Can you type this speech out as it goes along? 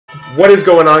What is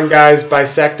going on, guys?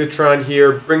 Bisectatron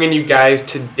here, bringing you guys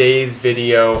today's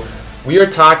video. We are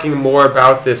talking more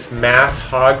about this mass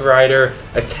Hogrider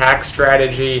attack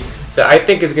strategy that I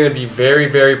think is going to be very,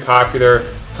 very popular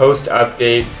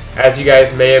post-update. As you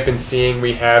guys may have been seeing,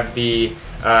 we have the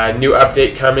new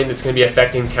update coming that's going to be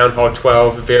affecting Town Hall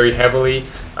 12 very heavily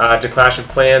to Clash of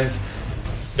Clans.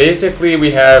 Basically,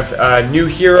 we have new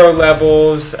hero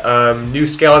levels, new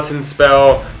skeleton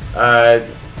spell,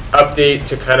 update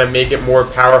to kind of make it more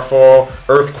powerful,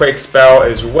 earthquake spell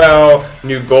as well,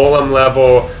 new golem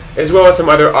level, as well as some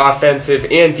other offensive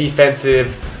and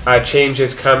defensive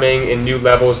changes coming and new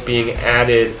levels being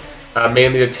added,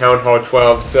 mainly to Town Hall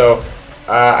 12. So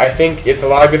I think it's a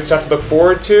lot of good stuff to look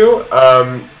forward to,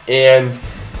 and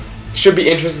should be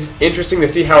interesting to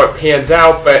see how it pans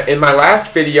out. But in my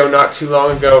last video not too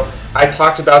long ago, I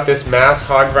talked about this mass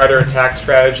Hogrider attack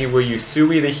strategy where you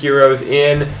sui the heroes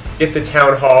in, get the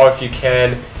town hall if you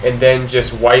can, and then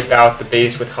just wipe out the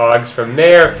base with hogs from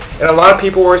there. And a lot of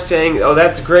people were saying, oh,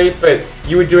 that's great, but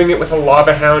you were doing it with a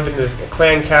lava hound in the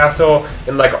clan castle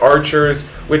and like archers,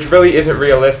 which really isn't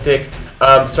realistic.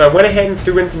 So I went ahead and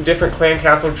threw in some different clan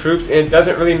castle troops, and it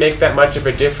doesn't really make that much of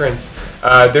a difference.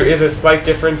 There is a slight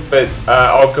difference, but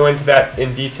I'll go into that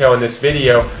in detail in this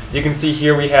video. You can see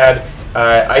here we had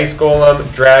Ice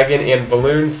Golem, Dragon, and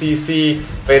Balloon CC,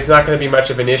 but it's not going to be much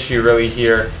of an issue really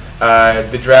here.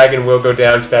 The Dragon will go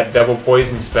down to that double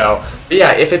poison spell. But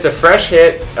yeah, if it's a fresh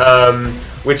hit,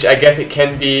 which I guess it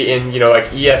can be in, like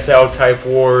ESL type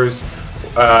wars,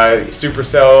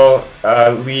 Supercell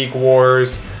League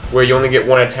wars, where you only get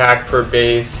one attack per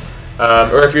base,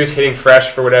 or if you're just hitting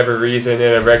fresh for whatever reason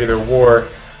in a regular war,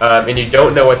 and you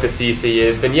don't know what the CC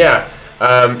is, then yeah,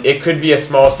 it could be a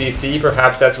small CC.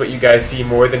 Perhaps that's what you guys see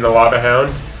more than the Lava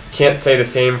Hound. Can't say the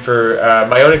same for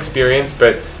my own experience,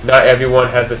 but not everyone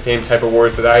has the same type of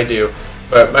wars that I do.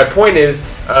 But my point is,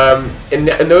 in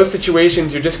those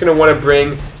situations, you're just going to want to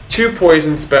bring 2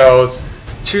 poison spells,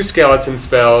 2 skeleton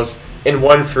spells, and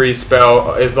 1 free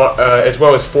spell, as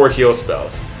well as 4 heal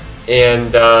spells.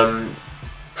 And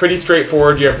pretty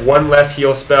straightforward. You have 1 less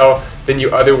heal spell than you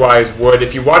otherwise would.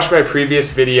 If you watch my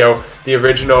previous video, the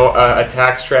original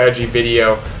attack strategy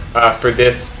video for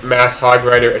this mass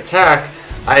Hogrider attack,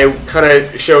 I kind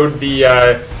of showed the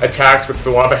attacks with the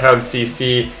Lava Hound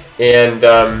CC, and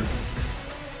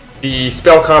the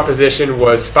spell composition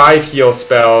was 5 heal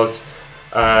spells,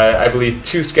 I believe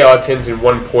 2 skeletons, and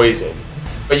 1 poison.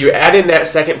 But you add in that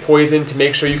second poison to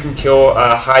make sure you can kill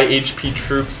high HP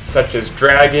troops such as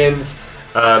dragons,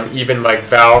 even like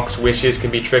Valks, Wishes can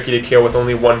be tricky to kill with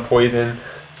only 1 poison.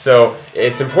 So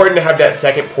it's important to have that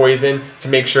second poison to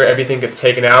make sure everything gets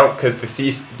taken out, because the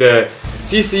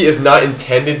CC is not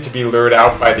intended to be lured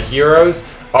out by the heroes.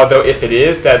 Although if it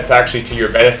is, that's actually to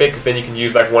your benefit, because then you can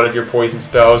use like one of your poison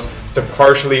spells to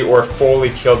partially or fully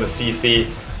kill the CC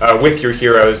with your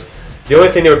heroes. The only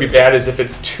thing that would be bad is if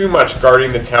it's too much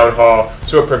guarding the town hall,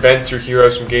 so it prevents your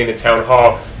heroes from getting the town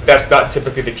hall. But that's not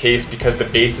typically the case because the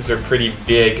bases are pretty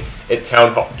big at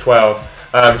Town Hall 12.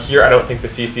 Here, I don't think the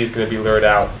CC is going to be lured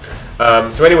out.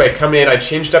 So anyway, coming in, I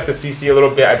changed up the CC a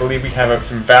little bit. I believe we have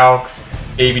some Valks,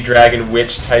 Baby Dragon,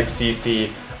 Witch type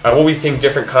CC. We'll be seeing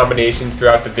different combinations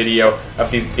throughout the video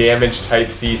of these damage type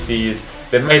CCs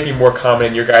that might be more common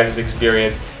in your guys'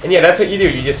 experience. And yeah, that's what you do.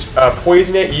 You just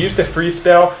poison it. You use the freeze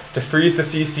spell to freeze the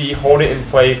CC, hold it in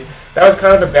place. That was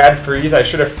kind of a bad freeze. I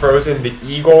should have frozen the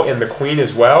Eagle and the Queen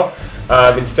as well.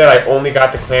 Instead, I only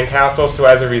got the Clan Castle, so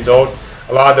as a result,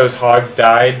 a lot of those hogs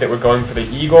died that were going for the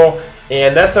Eagle.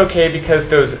 And that's okay, because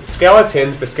those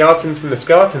skeletons, the skeletons from the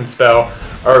skeleton spell,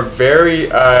 are very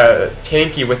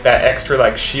tanky with that extra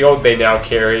like shield they now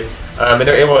carry. And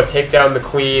they're able to take down the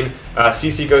Queen,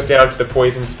 CC goes down to the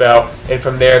poison spell, and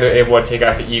from there they're able to take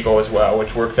out the Eagle as well,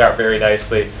 which works out very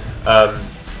nicely.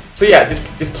 So yeah,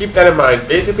 just keep that in mind.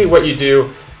 Basically what you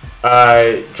do,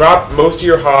 drop most of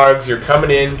your hogs, you're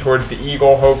coming in towards the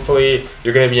Eagle hopefully,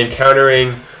 you're going to be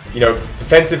encountering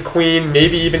defensive Queen,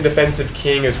 maybe even defensive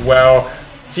King as well,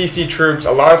 CC troops,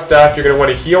 a lot of stuff. You're going to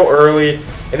want to heal early,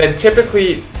 and then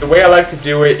typically the way I like to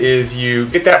do it is you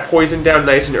get that poison down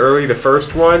nice and early, the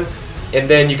first one, and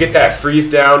then you get that freeze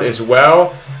down as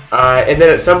well, and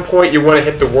then at some point you want to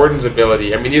hit the Warden's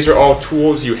ability. I mean, these are all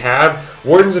tools you have.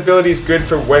 Warden's ability is good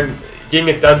for when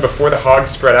getting it done before the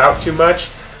hogs spread out too much,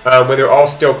 when they're all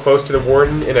still close to the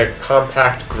Warden in a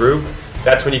compact group.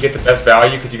 That's when you get the best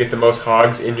value, because you get the most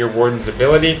hogs in your Warden's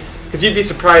ability. Because you'd be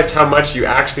surprised how much you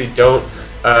actually don't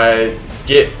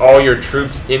get all your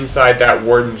troops inside that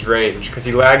Warden's range, because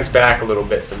he lags back a little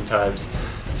bit sometimes.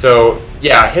 So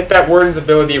yeah, hit that Warden's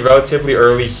ability relatively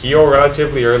early, heal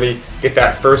relatively early, get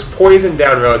that first poison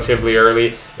down relatively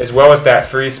early, as well as that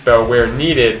freeze spell where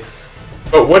needed.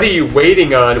 But what are you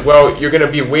waiting on? Well, you're going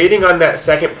to be waiting on that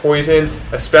second poison,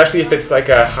 especially if it's like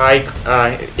a high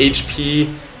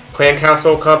HP clan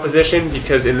castle composition,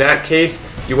 because in that case,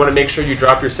 you want to make sure you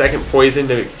drop your second poison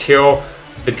to kill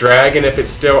the dragon if it's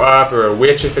still up, or a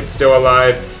witch if it's still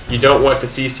alive. You don't want the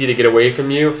CC to get away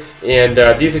from you. And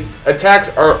these attacks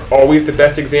aren't always the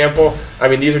best example. I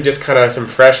mean, these are just kind of some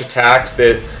fresh attacks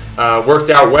that worked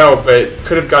out well, but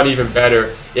could have gone even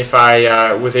better if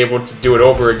I was able to do it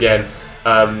over again.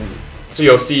 So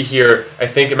you'll see here, I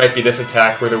think it might be this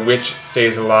attack where the witch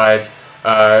stays alive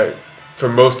for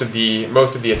most of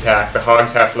the attack. The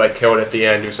hogs have to like kill it at the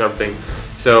end or something.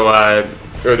 So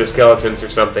or the skeletons or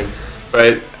something.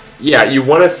 But yeah, you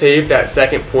want to save that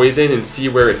second poison and see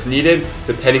where it's needed,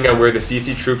 depending on where the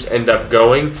CC troops end up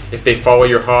going. If they follow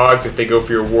your hogs, if they go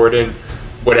for your warden,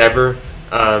 whatever,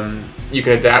 you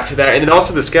can adapt to that. And then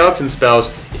also the skeleton spells,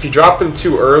 if you drop them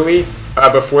too early,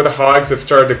 before the hogs have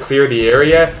started to clear the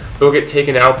area, they'll get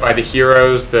taken out by the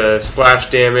heroes, the splash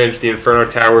damage, the inferno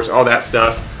towers, all that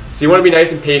stuff. So you want to be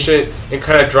nice and patient and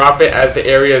kind of drop it as the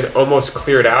area is almost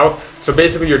cleared out. So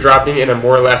basically you're dropping it in a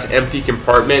more or less empty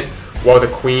compartment while the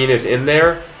queen is in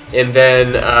there, and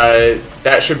then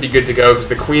that should be good to go because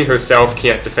the queen herself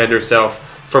can't defend herself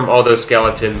from all those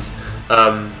skeletons.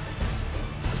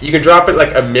 You can drop it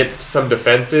like amidst some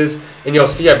defenses, and you'll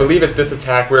see, I believe it's this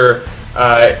attack where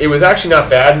it was actually not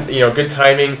bad, you know, good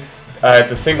timing.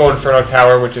 It's a single inferno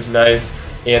tower, which is nice,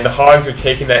 and the hogs are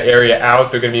taking that area out.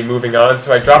 They're going to be moving on,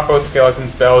 so I dropped both skeleton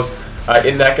spells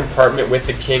in that compartment with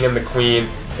the king and the queen,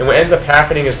 and what ends up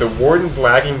happening is the warden's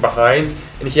lagging behind,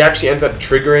 and he actually ends up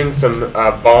triggering some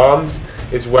bombs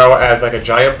as well as like a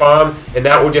giant bomb, and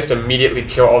that will just immediately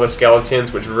kill all the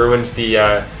skeletons, which ruins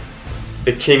the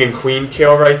king and queen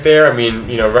kill right there. I mean,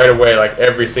 you know, right away, like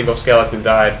every single skeleton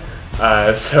died.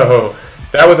 So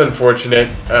that was unfortunate.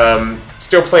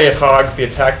 Still plenty of hogs. The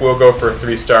attack will go for a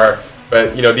 3-star,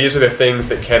 but you know, these are the things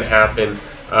that can happen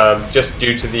just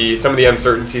due to some of the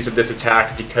uncertainties of this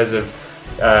attack because of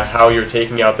how you're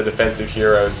taking out the defensive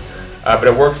heroes. But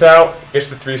it works out, gets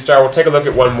the 3-star. We'll take a look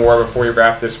at one more before we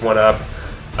wrap this one up.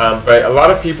 But a lot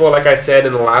of people, like I said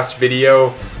in the last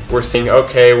video, were saying,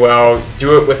 okay, well,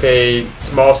 do it with a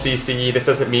small CC. This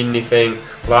doesn't mean anything.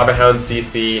 Lava Hound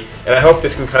CC. And I hope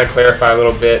this can kind of clarify a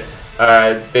little bit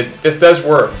that this does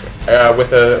work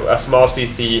with a small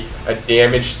CC, a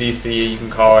damaged CC, you can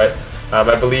call it.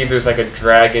 I believe there's like a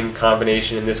dragon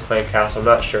combination in this clan castle. I'm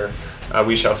not sure.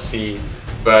 We shall see.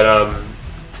 But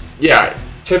yeah,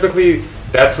 typically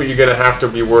that's what you're going to have to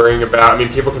be worrying about. I mean,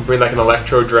 people can bring like an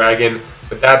electro dragon,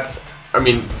 but that's, I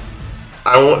mean,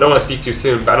 don't want to speak too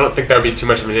soon, but I don't think that would be too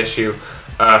much of an issue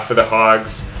for the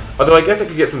hogs. Although I guess I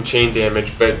could get some chain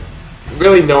damage, but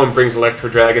really no one brings electro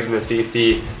dragons in the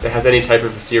CC that has any type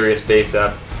of a serious base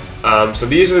up. So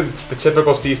these are the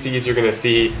typical CCs you're going to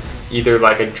see, either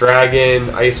like a dragon,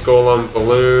 ice golem,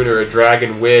 balloon, or a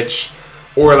dragon witch,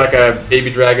 or like a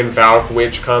baby dragon Valk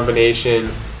witch combination.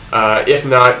 If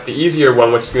not, the easier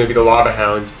one, which is going to be the Lava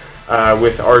Hound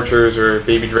with archers or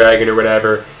baby dragon or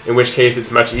whatever, in which case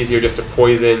it's much easier just to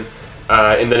poison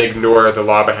and then ignore the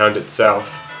Lava Hound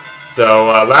itself. So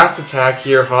last attack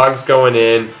here, hogs going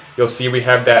in. You'll see we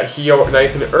have that heal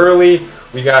nice and early.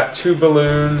 We got 2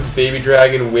 balloons, baby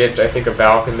dragon, witch, I think a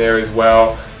Valk in there as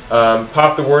well.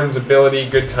 Pop the warden's ability,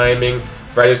 good timing,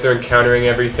 right as they're encountering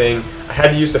everything. I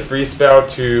had to use the freeze spell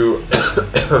to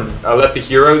let the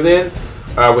heroes in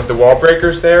with the wall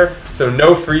breakers there. So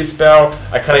no freeze spell.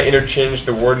 I kind of interchanged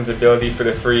the warden's ability for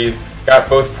the freeze. Got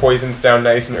both poisons down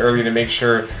nice and early to make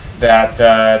sure that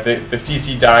the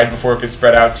CC died before it could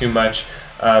spread out too much.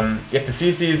 If the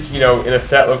CC's, you know, in a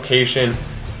set location,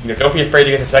 you know, don't be afraid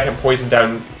to get the second poison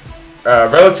down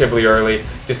relatively early.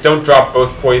 Just don't drop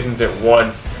both poisons at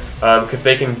once, because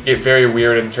they can get very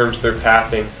weird in terms of their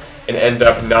pathing and end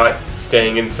up not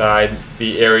staying inside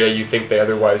the area you think they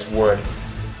otherwise would.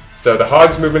 So the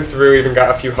hogs moving through, even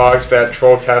got a few hogs for that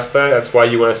troll Tesla. That's why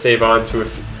you want to save on to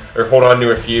or hold on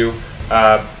to a few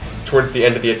towards the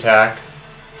end of the attack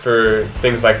for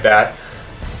things like that.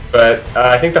 But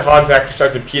I think the hogs actually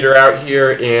start to peter out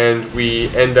here, and we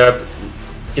end up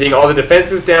getting all the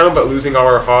defenses down, but losing all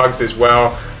our hogs as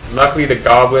well. Luckily, the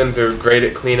goblins are great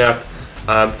at cleanup.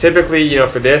 Typically, you know,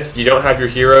 for this, you don't have your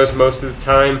heroes most of the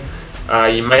time.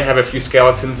 You might have a few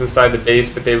skeletons inside the base,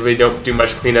 but they really don't do much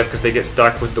cleanup because they get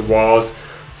stuck with the walls.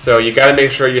 So you got to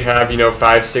make sure you have, you know,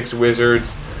 5-6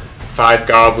 wizards, 5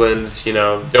 goblins. You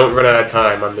know, don't run out of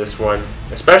time on this one,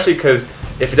 especially because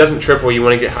if it doesn't triple, you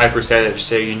want to get high percentage,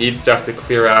 so you need stuff to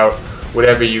clear out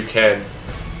whatever you can.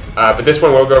 But this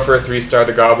one will go for a 3-star.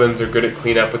 The goblins are good at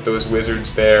cleanup with those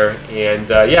wizards there. And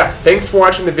yeah, thanks for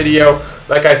watching the video.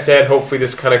 Like I said, hopefully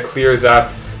this kind of clears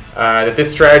up that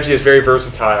this strategy is very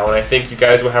versatile, and I think you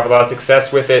guys will have a lot of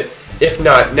success with it. If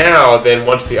not now, then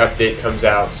once the update comes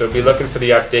out. So be looking for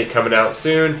the update coming out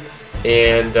soon,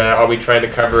 and I'll be trying to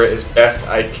cover it as best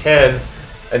I can.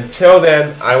 Until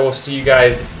then, I will see you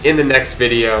guys in the next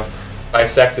video.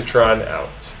 Bisectatron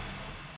out.